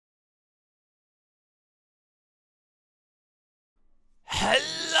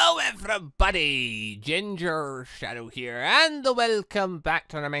Hello everybody, Gingershadow here, and welcome back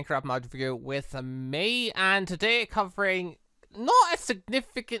to another Minecraft mod review with me, and today covering not a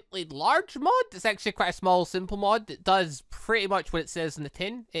significantly large mod. It's actually quite a small, simple mod. It does pretty much what it says in the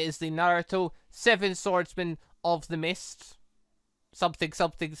tin. It is the Naruto 7 Swordsman of the Mist, something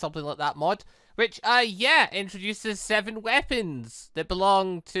like that mod, which, introduces 7 weapons that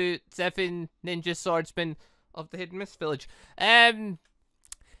belong to 7 ninja swordsmen of the Hidden Mist Village.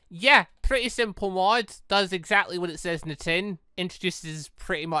 Yeah, pretty simple mod. Does exactly what it says in the tin. Introduces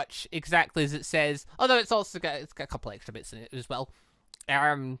pretty much exactly as it says. Although it's got a couple extra bits in it as well.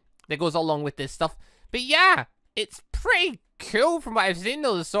 That goes along with this stuff. But yeah, it's pretty cool from what I've seen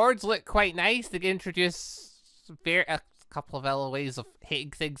though. The swords look quite nice. They introduce a couple of other ways of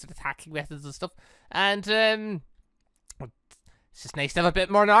hitting things and attacking methods and stuff. And it's just nice to have a bit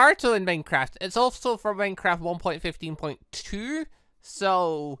more Naruto in Minecraft. It's also for Minecraft 1.15.2,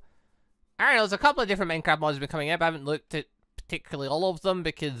 so I don't know, there's a couple of different Minecraft mods have been coming up. I haven't looked at particularly all of them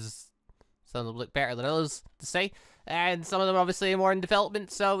because some of them look better than others, to say. And some of them obviously are more in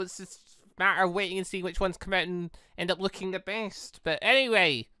development, so it's just a matter of waiting and seeing which ones come out and end up looking the best. But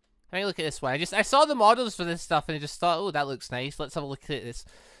anyway, let me look at this one. I saw the models for this stuff and I just thought, oh, that looks nice. Let's have a look at this.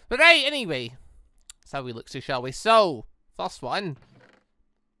 But right, anyway, that's how we look to, shall we? So, first one.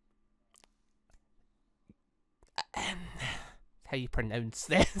 How you pronounce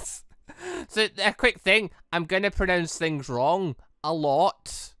this? So, a quick thing. I'm going to pronounce things wrong a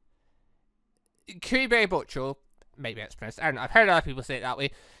lot. Kuriberry Bocho. Maybe it's pronounced. I don't know. I've heard other people say it that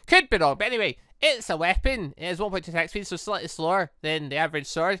way. Could be wrong. But anyway, it's a weapon. It has 1.2 attack speed, so slightly slower than the average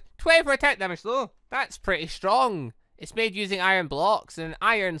sword. 24 attack damage though. That's pretty strong. It's made using iron blocks and an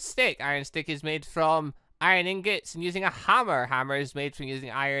iron stick. Iron stick is made from iron ingots and using a hammer. Hammer is made from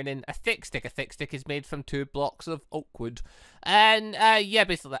using iron and a thick stick. A thick stick is made from 2 blocks of oak wood. And, yeah,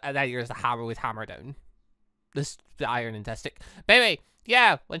 basically, that here's the hammer with hammer down. This, the iron and stick. But anyway,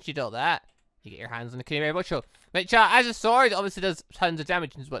 yeah, once you do all that, you get your hands on the Kunai Butcho. Which, as a sword, obviously does tons of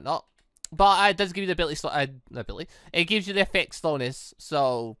damage and whatnot. But, it does give you the ability, it gives you the effect slowness.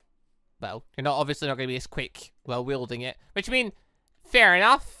 So, well, you're obviously not going to be as quick while wielding it. Which, I mean, fair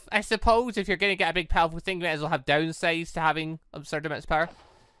enough, I suppose. If you're going to get a big powerful thing, you might as well have downsides to having absurd amounts of power.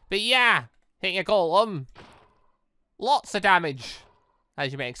 But yeah, hitting a golem. Lots of damage,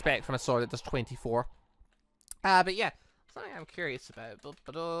 as you may expect from a sword that does 24. But yeah, something I'm curious about.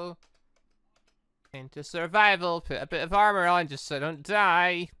 Into survival, put a bit of armor on just so I don't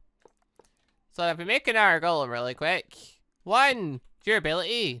die. So I've been making our golem really quick. 1,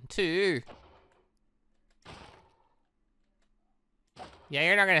 durability. 2. Yeah,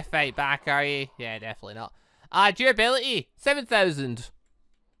 you're not going to fight back, are you? Yeah, definitely not. Durability, 7,000.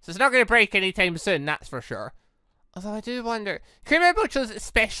 So it's not going to break anytime soon, that's for sure. Although I do wonder, Kunai Butcho's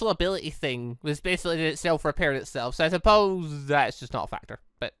special ability thing was basically that it self-repaired itself, so I suppose that's just not a factor.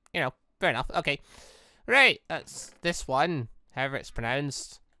 But, you know, fair enough. Okay. Right, that's this one, however it's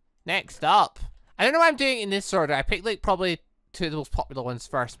pronounced. Next up. I don't know why I'm doing it in this order. I picked, like, probably 2 of the most popular ones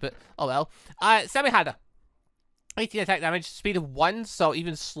first, but oh well. Scimeca. 18 attack damage, speed of 1, so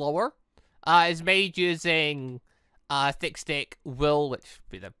even slower. Is made using thick stick, wool, which would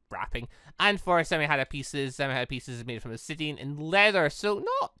be the wrapping, and for Scimeca pieces is made from obsidian and leather, so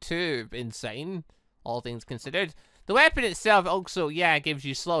not too insane, all things considered. The weapon itself also, yeah, gives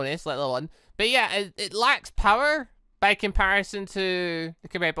you slowness, like the one, but yeah, it lacks power by comparison to the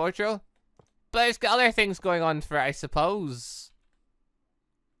Kunai Butcho, but it's got other things going on for it, I suppose.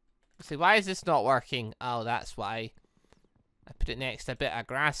 Let's see, why is this not working? Oh, that's why. I put it next to a bit of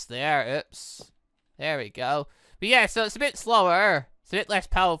grass there. Oops. There we go. But yeah, so it's a bit slower. It's a bit less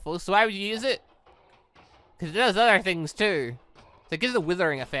powerful. So why would you use it? Because it does other things too. So it gives a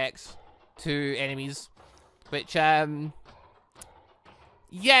withering effect to enemies. Which, yeah,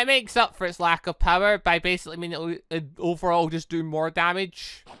 it makes up for its lack of power by basically meaning it'll overall just do more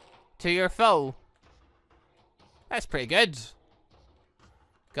damage to your foe. That's pretty good.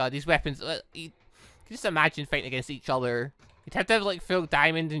 God, these weapons, you can just imagine fighting against each other. You'd have to have, like, full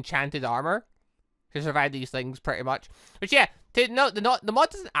diamond enchanted armor to survive these things, pretty much. But yeah, the mod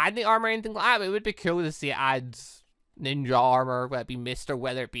doesn't add any armor or anything like that, but it would be cool to see it add ninja armor, whether it be mist or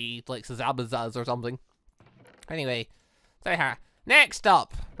whether it be, like, Zabazaz or something. Anyway, so yeah. Next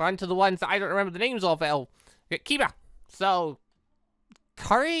up, we're on to the ones that I don't remember the names of. Well, Kiba. So,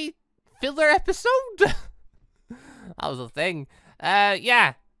 curry filler episode? That was a thing.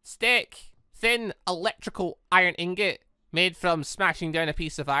 Yeah. Stick. Thin electrical iron ingot made from smashing down a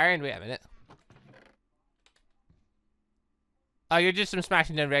piece of iron. Wait a minute. Oh, you're just from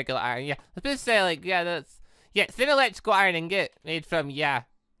smashing down regular iron. Yeah. I was supposed to say, like, yeah, that's Yeah, thin electrical iron ingot made from, yeah,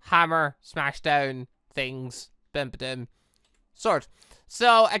 hammer, smash down things, bim ba sword.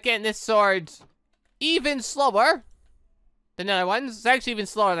 So, again, this sword, even slower than the other ones. It's actually even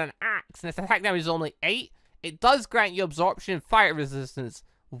slower than an axe, and its attack damage is only 8. It does grant you absorption and fire resistance.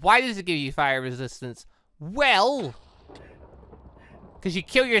 Why does it give you fire resistance? Well, because you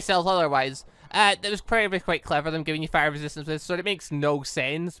kill yourself otherwise. That was probably quite clever, them giving you fire resistance with this sword. It makes no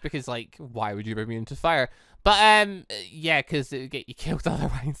sense, because, like, why would you be immune to fire? But, yeah, because it would get you killed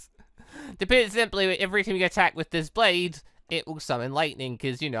otherwise. To put it simply, every time you attack with this blade, it will summon lightning,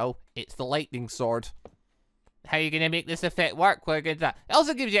 because, you know, it's the lightning sword. How are you going to make this effect work? Well, good that. It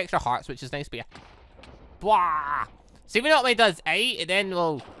also gives you extra hearts, which is nice, but yeah. Blah! So even though it does 8, it then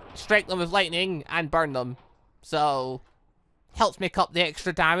will strike them with lightning and burn them. So, helps make up the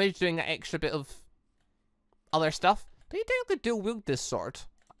extra damage, doing that extra bit of other stuff. But you technically dual wield this sword.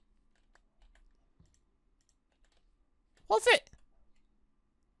 What's it?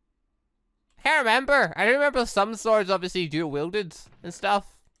 I can't remember. I remember some swords obviously dual wielded and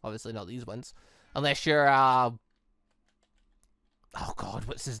stuff. Obviously not these ones. Unless you're, oh god,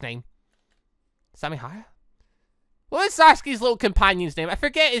 what's his name? Samihara? What was Sasuke's little companion's name? I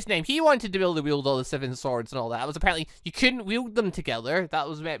forget his name. He wanted to be able to wield all the 7 swords and all that. It was apparently, you couldn't wield them together. That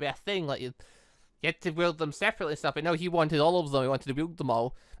was maybe a thing, like, you had to wield them separately and stuff. But no, he wanted all of them. He wanted to wield them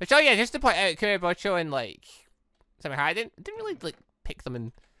all. Which, oh yeah, just to point out, Kumabocho and, like, Samihara, I didn't really, like, pick them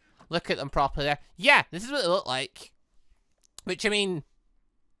and look at them properly there. Yeah, this is what they look like. Which, I mean,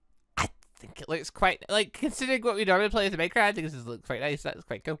 I think it looks quite, like, considering what we normally play as a Minecraft, I think this looks quite nice. That's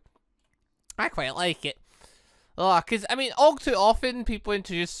quite cool. I quite like it. Oh, because, I mean, all too often people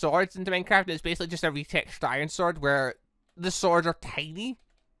introduce swords into Minecraft, and it's basically just a retextured iron sword where the swords are tiny.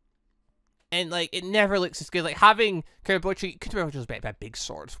 And, like, it never looks as good. Like, having Kumabocho is meant to be a big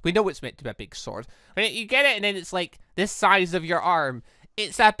sword. We know it's meant to be a big sword. When you get it, and then it's, like, this size of your arm,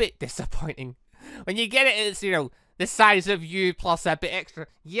 it's a bit disappointing. When you get it, it's, you know, the size of you plus a bit extra.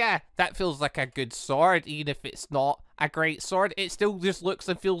 Yeah, that feels like a good sword, even if it's not a great sword. It still just looks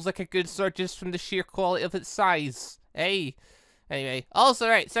and feels like a good sword just from the sheer quality of its size. Hey. Anyway. Also,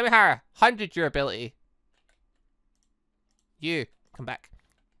 right, Samihara, 100 durability. You, come back.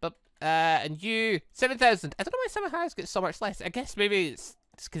 But, and you, 7,000. I don't know why Samihara's got so much less. I guess maybe it's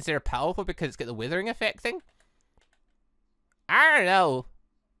considered powerful because it's got the withering effect thing. I don't know.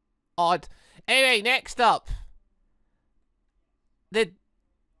 Odd. Anyway, next up. The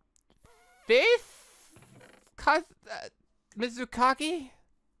 5th Mizukage?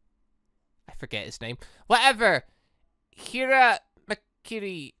 I forget his name. Whatever. Hira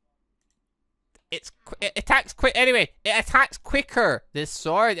Makiri. It attacks quick. Anyway, it attacks quicker. This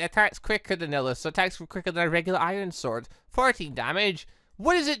sword attacks quicker than Nilla, so it attacks quicker than a regular iron sword. 14 damage.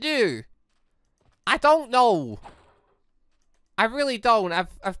 What does it do? I don't know. I really don't.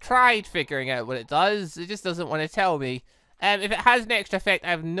 I've tried figuring out what it does. It just doesn't want to tell me. If it has an extra effect, I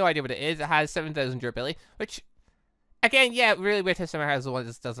have no idea what it is. It has 7,000 durability, which, again, yeah, really weird how Summer has the one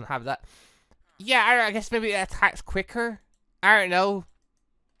that doesn't have that. Yeah, I guess maybe it attacks quicker. I don't know.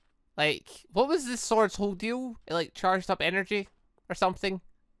 Like, what was this sword's whole deal? It, like, charged up energy or something?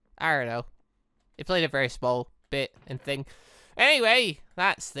 I don't know. It played a very small bit and thing. Anyway,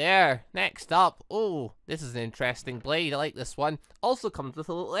 that's there. Next up. Oh, this is an interesting blade. I like this one. Also comes with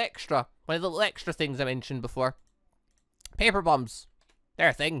a little extra. One of the little extra things I mentioned before. Paper bombs. They're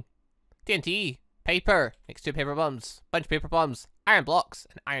a thing. TNT. Paper. Makes 2 paper bombs. Bunch of paper bombs. Iron blocks.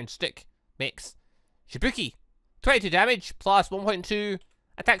 An iron stick. Makes Shibuki. 22 damage plus 1.2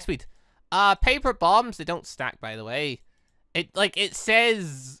 attack speed. Paper bombs. They don't stack, by the way. It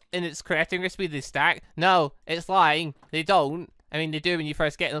says in its crafting recipe they stack. No, it's lying. They don't. I mean, they do when you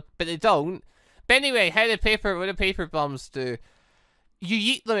first get them, but they don't. But anyway, what do paper bombs do? You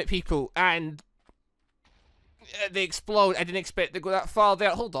yeet them at people, and they explode. I didn't expect to go that far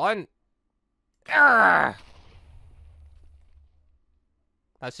there. Hold on. Arrgh!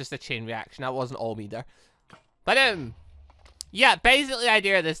 That's just a chain reaction. That wasn't all me there. But, yeah, basically the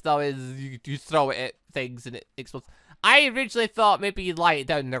idea of this, though, is you throw it at things and it explodes. I originally thought maybe you'd lie it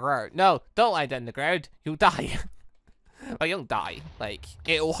down the ground. No, don't lie it down the ground. You'll die. Well, you won't die. Like,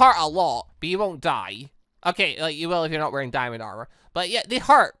 it'll hurt a lot, but you won't die. Okay, like, you will if you're not wearing diamond armor. But, yeah, they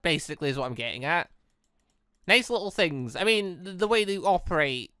hurt, basically, is what I'm getting at. Nice little things. I mean, the way they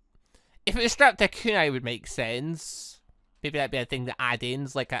operate. If it was strapped to a kunai, it would make sense. Maybe that'd be a thing to add in,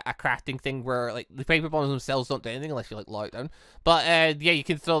 like a crafting thing where, like, the paper bombs themselves don't do anything unless you, like, lock it down. But, yeah, you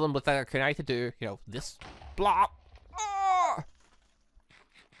can throw them with a kunai to do, you know, this. Blah. Oh!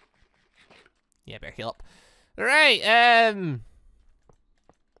 Yeah, better heal up. Right,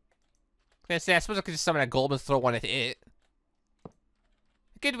 gonna say, I suppose I could just summon a golem and throw one at it. A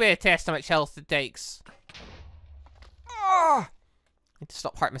good way to test how much health it takes. Oh! I need to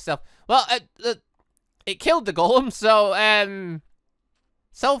stop hurting myself. Well, it killed the golem, so,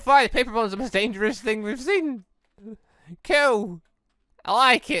 so far the paper bomb's the most dangerous thing we've seen. Cool. I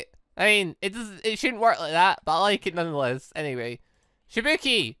like it. I mean, it shouldn't work like that, but I like it nonetheless. Anyway.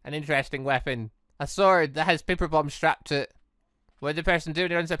 Shibuki! An interesting weapon. A sword that has paper bombs strapped to it. What did the person do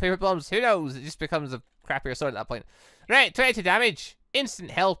when he runs out of paper bombs? Who knows? It just becomes a crappier sword at that point. Right, 22 damage.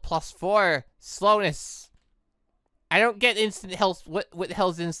 Instant health +4. Slowness. I don't get instant health. What the hell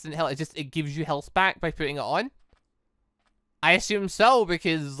is instant health? It gives you health back by putting it on? I assume so,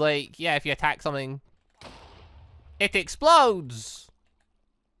 because, like, yeah, if you attack something, it explodes.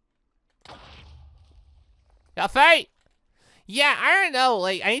 Got a fight? Yeah, I don't know.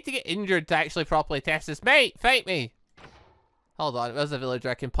 Like, I need to get injured to actually properly test this. Mate, fight me. Hold on, there's a villager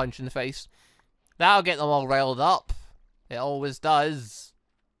I can punch in the face. That'll get them all riled up. It always does.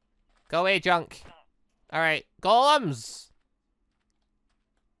 Go away, junk. Alright, golems!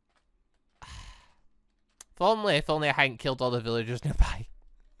 If only I hadn't killed all the villagers nearby.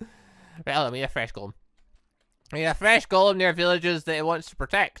 Right, hold on, we need a fresh golem. We need a fresh golem near villages that it wants to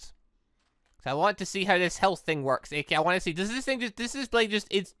protect. So I want to see how this health thing works. Okay, I want to see, does this thing just, this display just,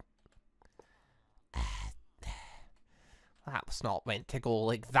 it's... That was not meant to go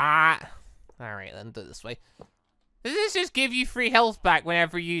like that. Alright, then do it this way. Does this just give you free health back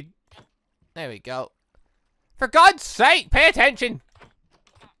whenever you... There we go. For God's sake, pay attention!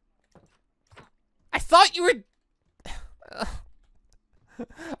 I thought you were...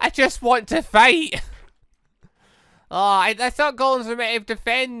 I just want to fight! Oh, I thought golems were meant to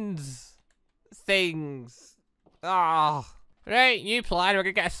defend things. Oh. Right, new plan. We're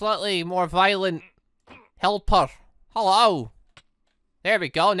gonna get a slightly more violent helper. Hello. There we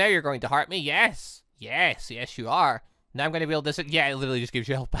go. Now you're going to hurt me. Yes. Yes, yes you are. Now I'm going to be able to... Yeah, it literally just gives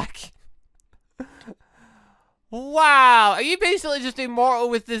you health back. Wow. Are you basically just immortal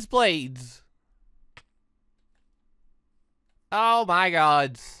with this blades? Oh my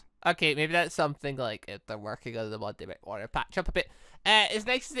god. Okay, maybe that's something like if they're working on the mod, they might want to patch up a bit. As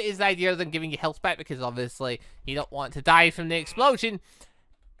nice as it is the idea of them giving you health back, because obviously you don't want to die from the explosion.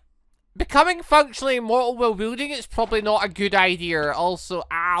 Becoming functionally immortal while wielding it's probably not a good idea. Also,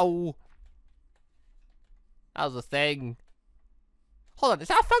 ow. That was a thing. Hold on, is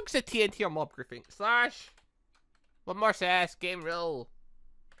that a function of TNT or mob grouping? Slash. One more says, game rule.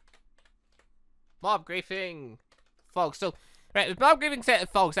 Mob griefing. Folks, so, right, with mob griefing set of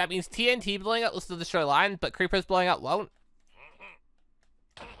folks, that means TNT blowing up will still destroy land, but creepers blowing up won't.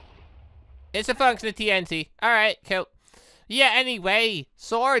 It's a function of TNT. Alright, cool. Yeah, anyway,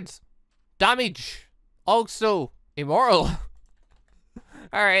 swords. Damage. Also, immortal.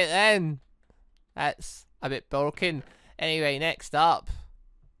 Alright then. That's a bit broken. Anyway, next up.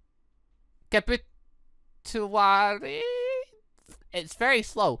 Kabutoari. It's very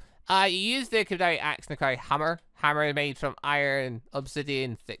slow. You use the Kabutoari axe and the hammer. Hammer made from iron,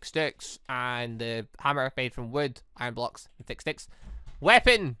 obsidian, thick sticks. And the hammer made from wood, iron blocks, and thick sticks.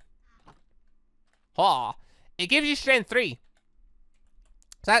 Weapon. It gives you strength 3.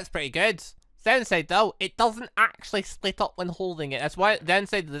 So that's pretty good. Downside though, it doesn't actually split up when holding it. That's why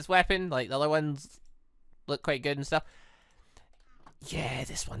downside of this weapon, like the other ones look quite good and stuff. Yeah,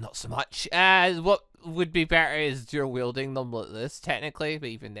 this one not so much. What would be better is dual wielding them like this, technically, but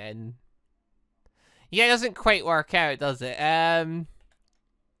even then. Yeah, it doesn't quite work out, does it?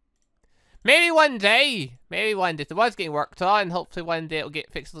 Maybe one day. Maybe one day. If the one's getting worked on, hopefully one day it'll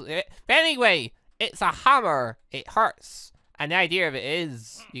get fixed. But anyway, it's a hammer. It hurts. And the idea of it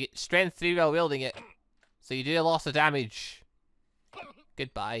is, you get strength 3 while wielding it. So you do a loss of damage.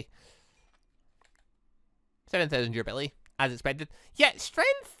 Goodbye. 7,000 durability, as expected. Yeah,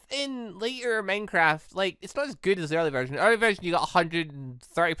 strength in later Minecraft, like, it's not as good as the early version. The early version, you got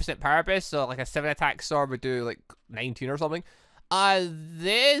 130% power boost, so like a 7 attack sword would do like 19 or something.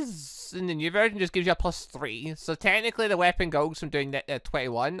 This, in the new version, just gives you a +3. So technically the weapon goes from doing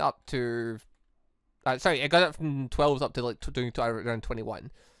 21 up to... sorry, I got it from 12 up to like doing around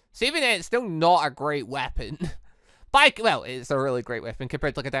 21. So even then, it's still not a great weapon. But, well, it's a really great weapon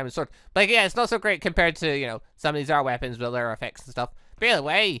compared to like a diamond sword. But yeah, it's not so great compared to, you know, some of these other weapons with their effects and stuff. But either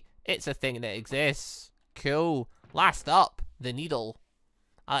way, it's a thing that exists. Cool. Last up, the needle.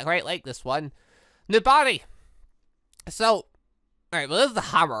 I quite like this one. Nubari. So, alright, well, this is the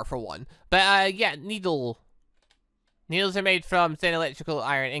hammer for one. But, yeah, needle. Needles are made from thin electrical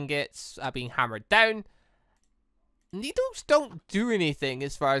iron ingots being hammered down. Needles don't do anything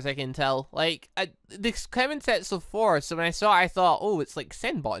as far as I can tell. Like, this common set so far, so when I saw it, I thought, oh, it's like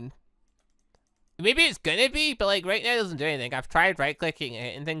Senbon. Maybe it's gonna be, but like right now it doesn't do anything. I've tried right-clicking and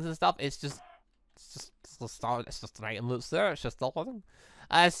hitting things and stuff. It's just an item that's there. It's just nothing.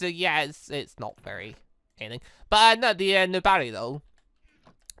 So yeah, it's not very anything. But no, the Nubari though,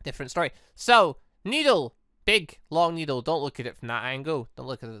 different story. So needle, big long needle. Don't look at it from that angle. Don't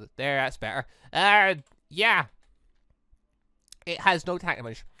look at it there. That's better. Yeah, it has no attack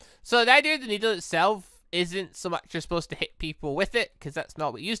damage. So the idea of the needle itself isn't so much you're supposed to hit people with it, because that's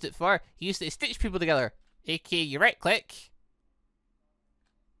not what you used it for. You used it to stitch people together, aka you right click.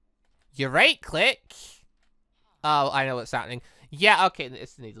 You right click. Oh, I know what's happening. Yeah, okay,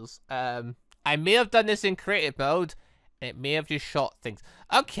 it's the needles. I may have done this in creative mode, and it may have just shot things.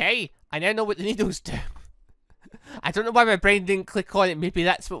 Okay, I now know what the needles do. I don't know why my brain didn't click on it. Maybe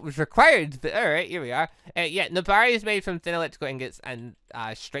that's what was required, but alright, here we are. Yeah, Nubari is made from thin electrical ingots and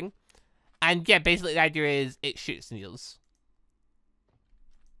string. And yeah, basically the idea is it shoots needles.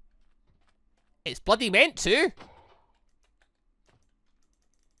 It's bloody meant to.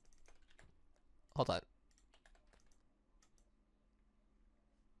 Hold on.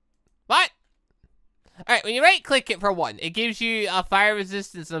 What? Alright, when you right click it for one, it gives you a fire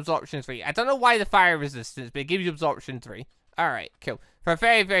resistance and absorption 3. I don't know why the fire resistance, but it gives you absorption 3. Alright, cool. For a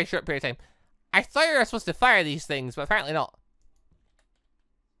very, very short period of time. I thought you were supposed to fire these things, but apparently not.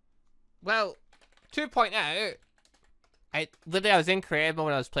 Well, to point out, I was in creative mode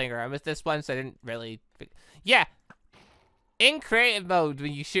when I was playing around with this one, so I didn't really... Yeah, in creative mode,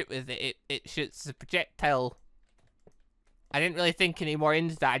 when you shoot with it, it shoots a projectile. I didn't really think any more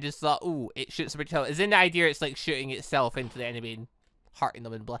into that. I just thought, ooh, it shoots a projectile. It's in the idea it's like shooting itself into the enemy and hurting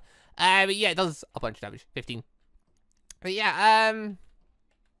them and blah. But yeah, it does a bunch of damage. 15. But yeah, don't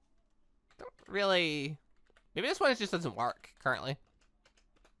really... Maybe this one just doesn't work currently.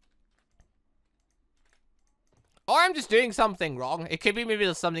 Or I'm just doing something wrong. It could be maybe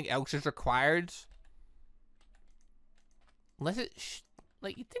there's something else is required. Unless it...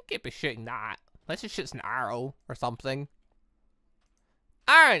 like, you'd think it'd be shooting that. Unless it shoots an arrow or something.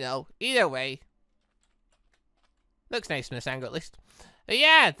 I don't know. Either way. Looks nice from this angle at least. But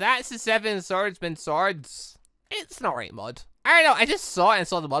yeah, that's the 7 Swordsman Swords. It's an alright mod. I don't know. I just saw it and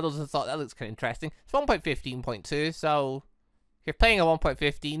saw the models and thought that looks kind of interesting. It's 1.15.2, so... if you're playing a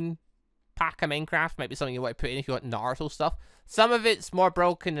 1.15... pack of Minecraft might be something you want to put in if you want Naruto stuff. Some of it's more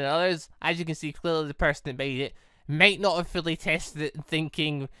broken than others. As you can see, clearly the person that made it might not have fully tested it and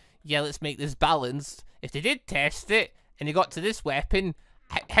thinking, yeah, let's make this balanced. If they did test it and they got to this weapon,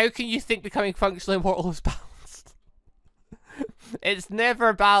 how can you think becoming functionally immortal is balanced? It's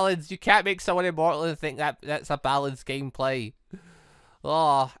never balanced. You can't make someone immortal and think that that's a balanced gameplay.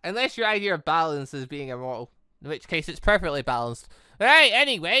 Oh, unless your idea of balance is being immortal, in which case it's perfectly balanced. Right,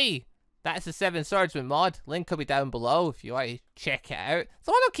 anyway. That's the 7 Swordsman mod. Link will be down below if you want to check it out. It's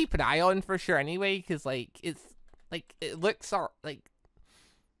the one I'll keep an eye on for sure anyway, because, like, it's, like, it looks, like,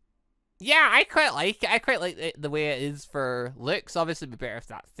 yeah, I quite like it. I quite like it the way it is for looks. Obviously, it'd be better if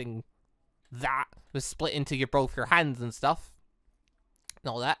that was split into both your hands and stuff.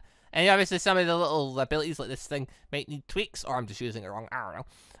 And all that. And obviously, some of the little abilities like this thing might need tweaks, or I'm just using it wrong. I don't know.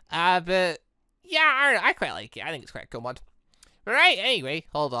 But, yeah, I don't know. I quite like it. I think it's quite a cool mod. Right, anyway,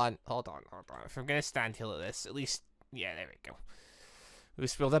 hold on. If I'm gonna stand here like this, at least, yeah, there we go. We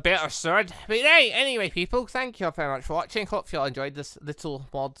spilled a better sword. But right, anyway, people, thank you all very much for watching. Hope you all enjoyed this little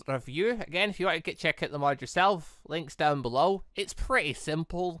mod review. Again, if you want to check out the mod yourself, links down below. It's pretty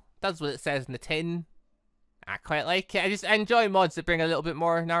simple. Does what it says in the tin. I quite like it. I enjoy mods that bring a little bit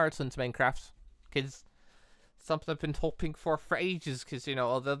more Naruto into Minecraft. Because something I've been hoping for ages, because, you know,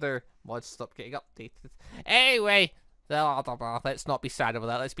 all the other mods stopped getting updated. Anyway... let's not be sad over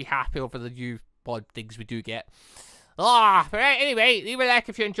that. Let's be happy over the new mod things we do get. Right, anyway, leave a like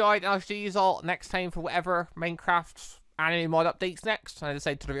if you enjoyed, and I'll see you all next time for whatever Minecraft anime mod updates next I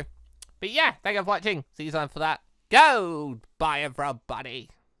decide to review. But yeah, thank you for watching. See you on for that. Goodbye, everybody.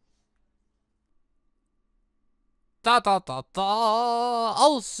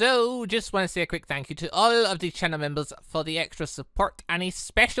 Also, just want to say a quick thank you to all of the channel members for the extra support, and a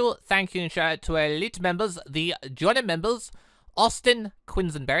special thank you and shout out to our elite members, the Jordan members, Austin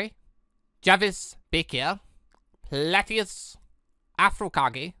Quinsonberry, Javis Baker, Platius,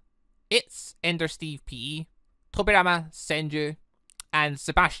 Afrokage, It's Ender Steve PE, Tobirama Senju, and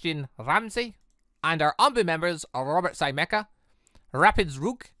Sebastian Ramsey, and our ANBU members are Robert Scimeca, Rapids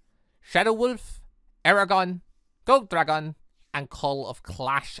Rook, Shadow Wolf, Eragon, GoldDragon, and Call of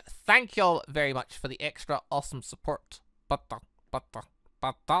Clash. Thank you all very much for the extra awesome support. Butter.